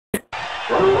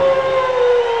What?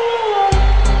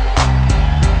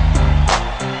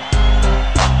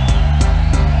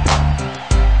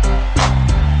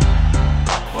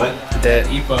 That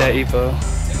Epo.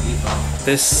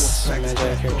 This Magi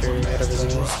character, whatever his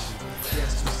name is.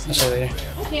 I'll show you later.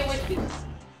 Can't wait to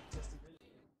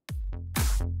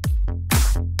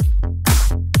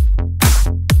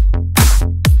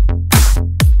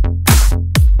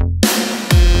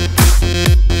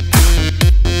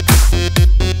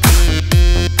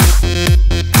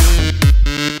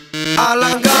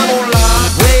알랑가 몰라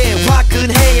왜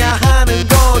화끈해야 하는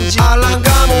건지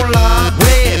알랑가 몰라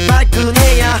왜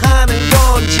발끈해야 하는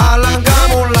건지 알랑가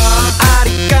몰라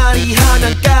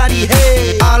아리까리하면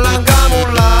까리해 알랑가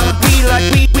몰라 We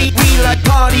like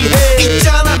party 해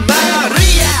있잖아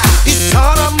마리아 이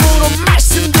사람으로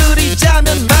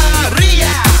말씀드리자면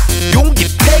마리아 용기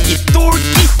패기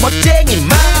똘끼 멋쟁이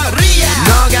마리아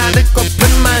너가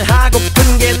듣고픈 말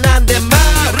하고픈 게 난데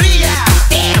마리아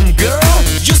Damn girl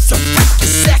you so freaking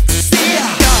sexy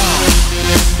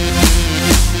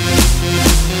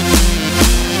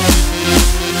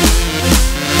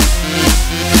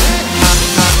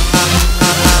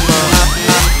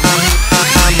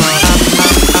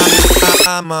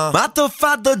I'm a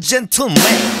motherfucker gentleman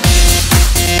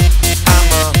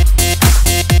I'm a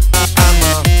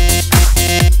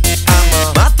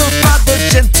motherfucker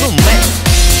gentleman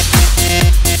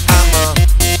I'm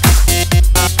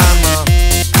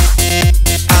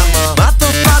a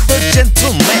motherfucker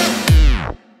gentleman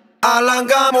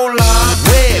알랑가 몰라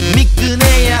왜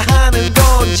미끈해야 하는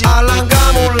건지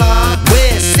알랑가 몰라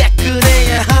왜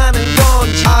새끈해야 하는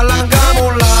건지 알랑가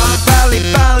몰라 빨리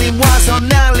와서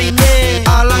난리네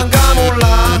알랑가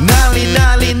몰라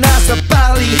난리 나서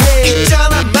빨리 해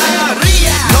있잖아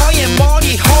마리아 너의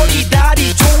머리 허리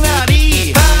다리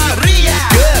종아리 마리아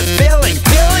Good feeling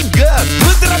good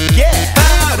부드럽게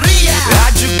마리아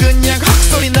아주 그냥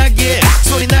헉소리 나게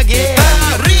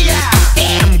마리아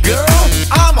Damn girl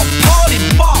I'm a party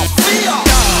mafia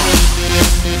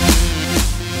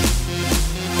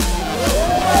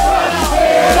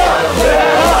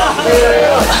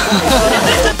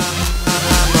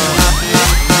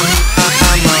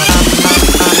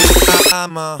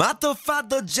I'm a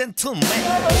motherfucker gentleman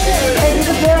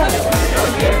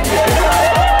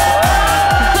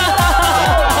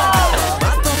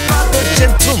motherfucker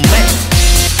gentleman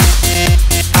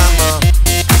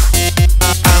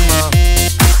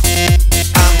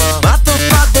I'm a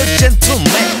motherfucker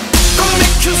gentleman Gonna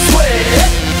make you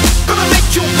sweat Gonna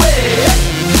make you wet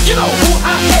You know who I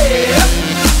am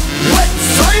Let's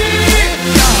say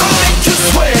Gonna make you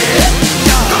sweat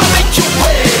Gonna make you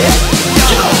wet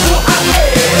You know who I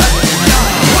am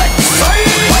Let's say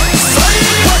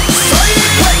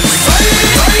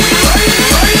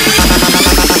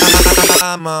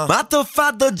I'm a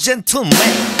motherfucker gentleman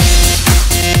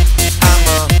I'm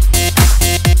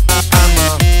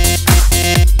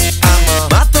a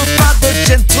motherfucker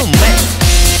gentleman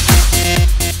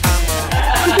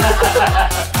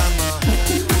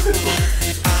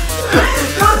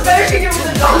Not better with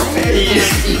the dolphin.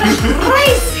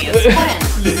 Crazy as fun.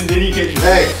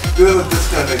 Hey, do it with this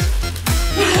kind of.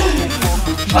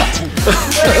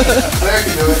 Claire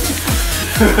can do it.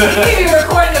 You can be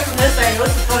recording it from this angle.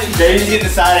 This is funny. James, get the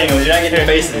side angle. You're not getting her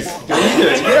faces. Get up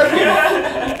here.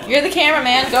 You're the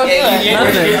cameraman. Go do it.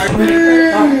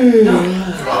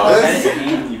 This?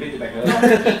 You picked it back up.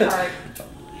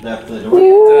 Left the door.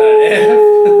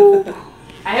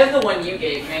 I have the one you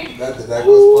gave me. That goes planned. I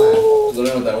don't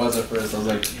know what that was at first. I was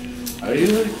like, are you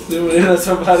like zooming in on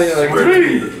somebody? I'm like,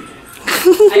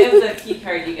 I have the key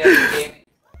card you guys gave me.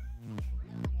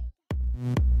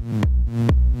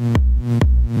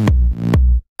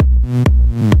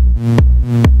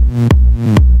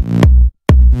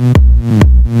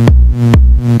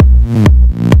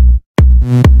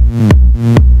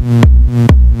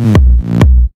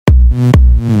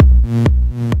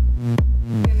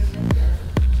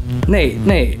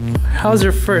 Nate, how was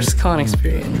your first con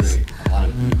experience? A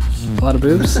lot of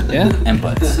boobs, yeah? And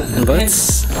butts. And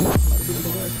butts?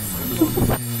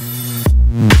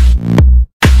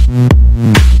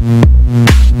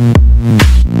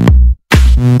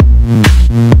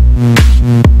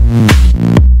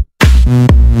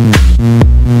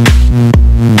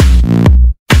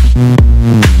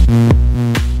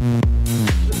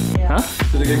 Huh?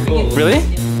 did it get cold? Really?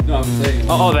 No, I'm saying.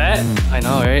 Oh, that? I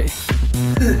know, right?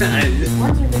 You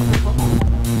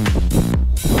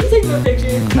take no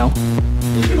picture. No.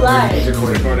 You lie.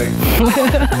 Recording.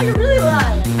 You really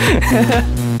lie.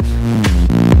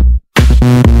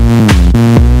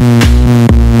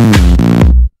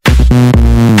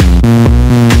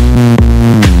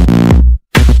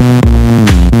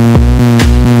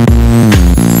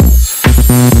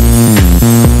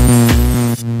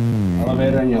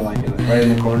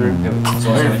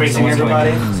 facing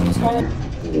everybody.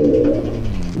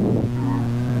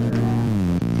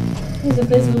 He's a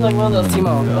place with like one of those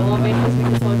Timo. elevators.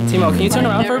 Timo, can you turn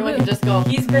around for a Everyone bit? can just go.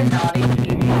 He's been naughty.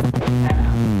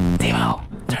 Timo,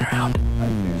 turn around.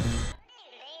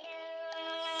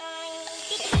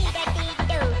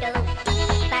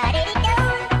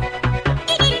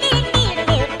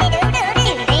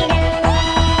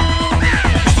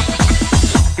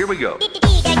 Here we go.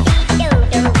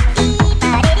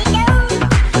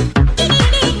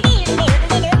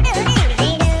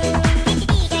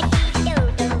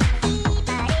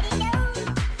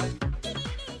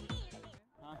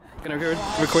 Gonna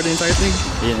record the entire thing?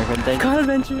 Yeah, record the thing. God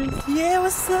Adventures. Yeah,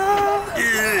 what's up?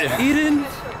 Yeah. Eden.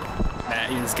 Nah,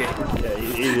 Eden's gay.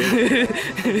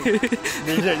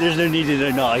 There's no need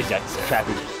to know he's got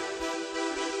traffic.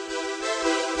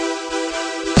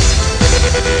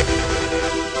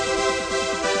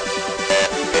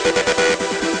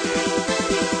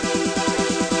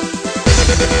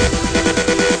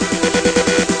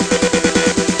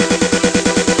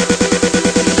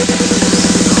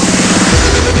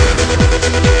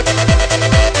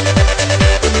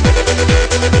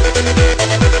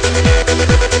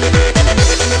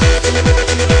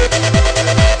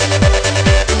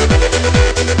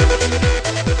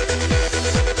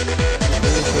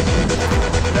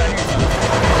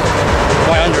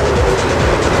 Why under?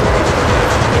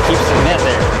 It keeps the net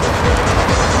there.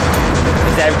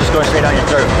 Instead of just going straight down your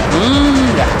throat.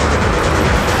 Yeah.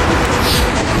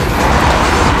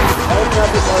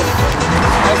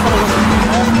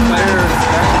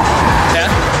 Yeah?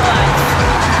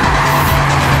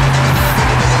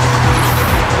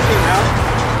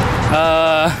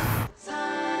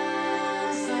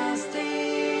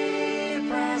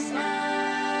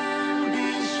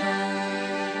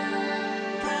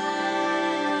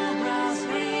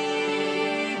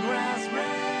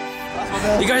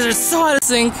 You guys are so out of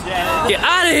sync. Yeah. Get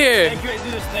out of here. I couldn't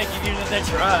do this thing if you didn't let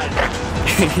you run.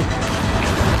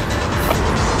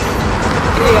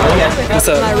 What's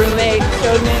up? My roommate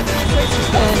showed me,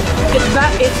 and it's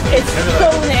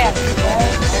so nasty.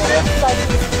 It's like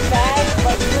this bag,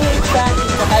 like really bad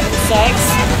for having sex,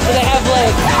 and they have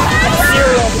like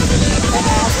cereal.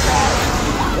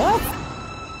 What?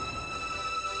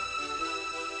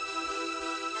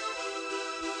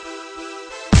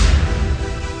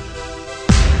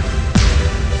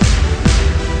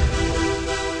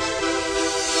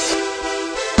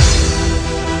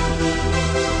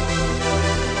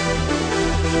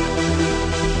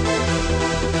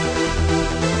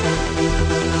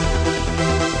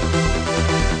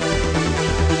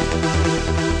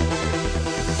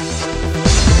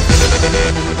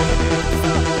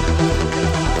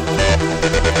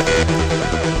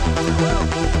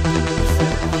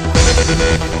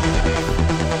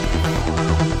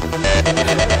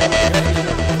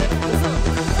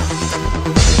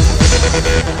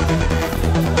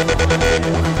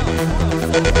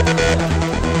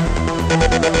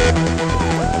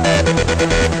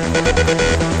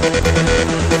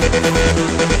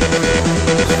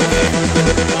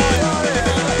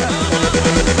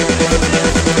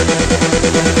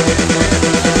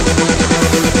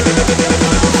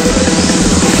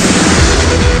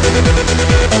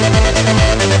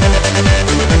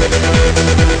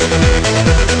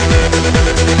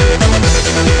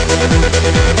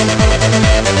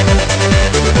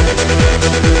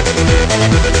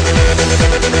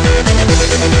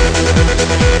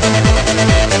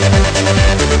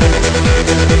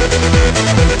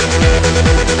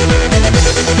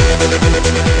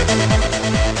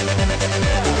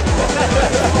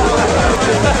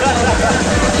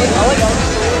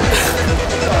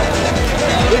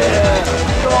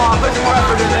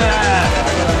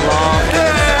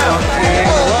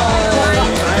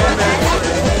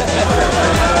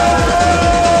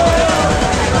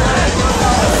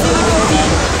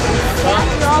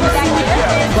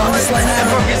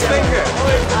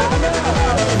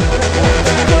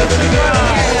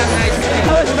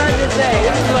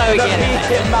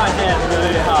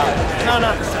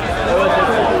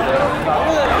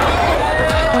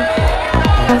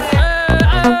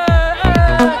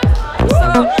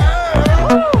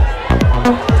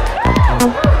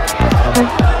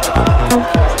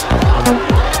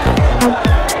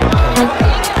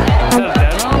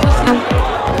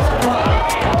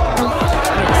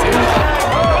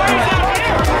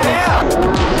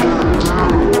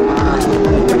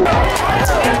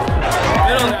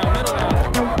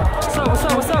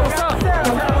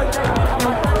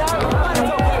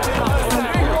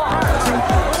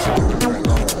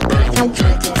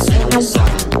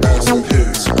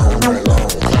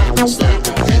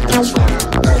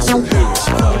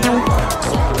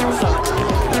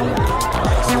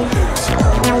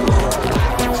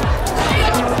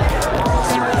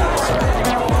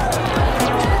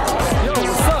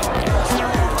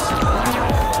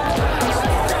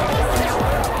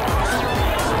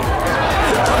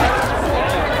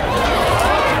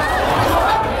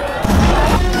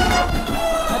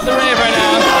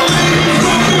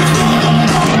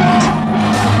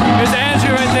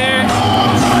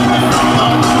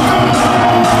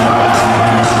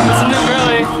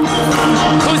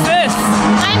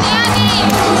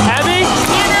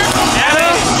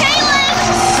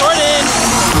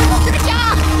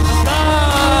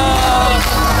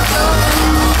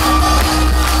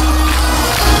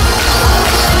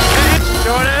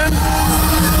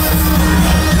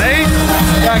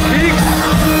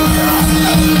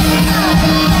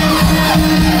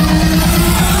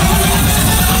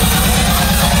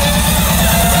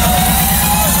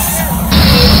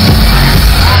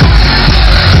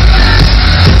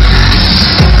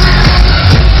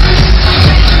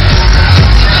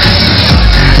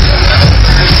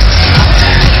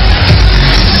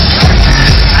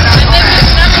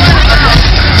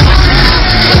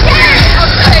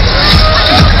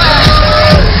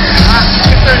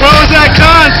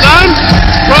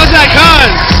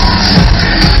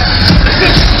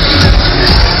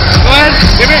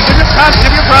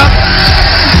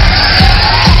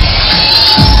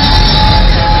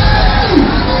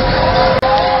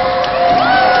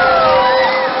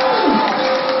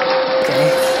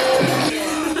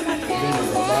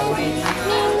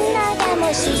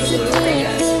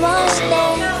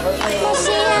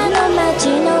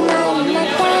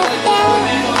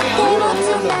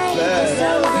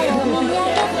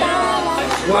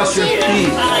 Wash your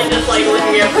feet. I just like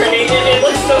looking at Brittany and it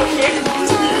looks so cute.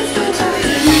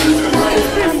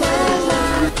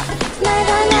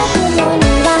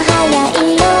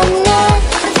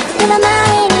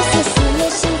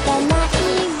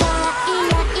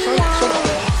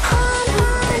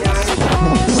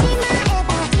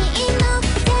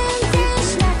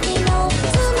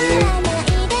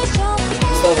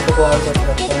 Still have a couple hours left of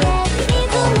that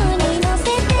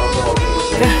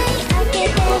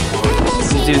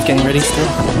dude's getting ready still.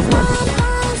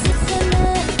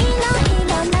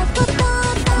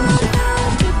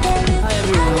 Hi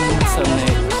everyone, what's up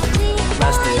Nate?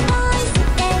 Last day.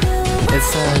 It's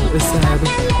sad, it's sad.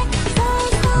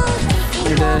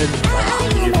 You're dead.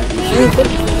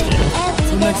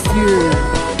 Till next year.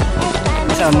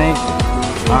 What's up Nate?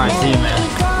 Alright, see you, man.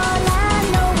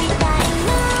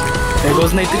 There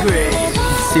goes Nate the Great.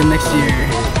 See him next year.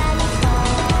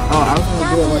 Oh, I was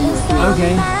gonna do it while you were here.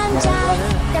 Okay.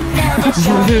 It just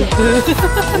feels cool.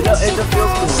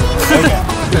 Okay.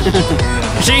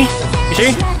 You see? You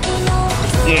see?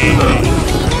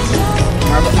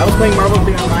 I was playing Marvel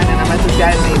 3 online and I met this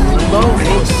guy named Limbo and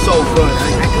he was so good.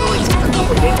 I could only take a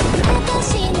couple games. And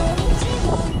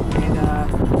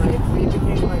we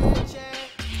became like...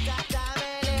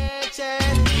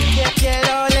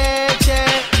 Quiero leche,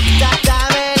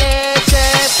 dame leche.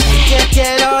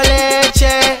 Quiero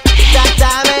leche,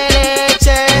 dame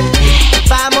leche.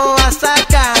 Vamos a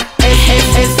sacar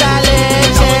esa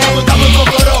leche. Dame un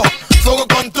cocoró, fuego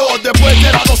con todo. Después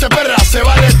de las 12 perras se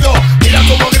vale todo. Mira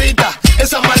cómo grita,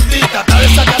 esa maldita, está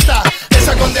desacatada,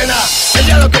 esa condena.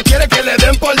 Ella lo que quiere es que le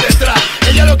den por detrás.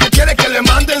 Ella lo que quiere es que le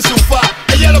manden su fa.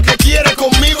 Ella lo que quiere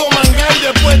conmigo mangar. Y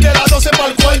después de las 12 para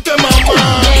el cuarto de mamá.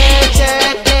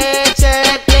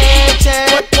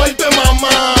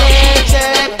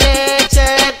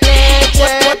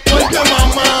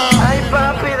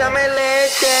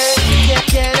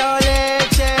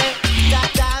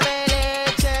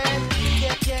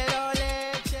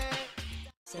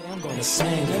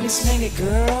 Let me sing it,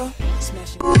 girl.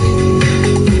 Smash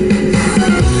it.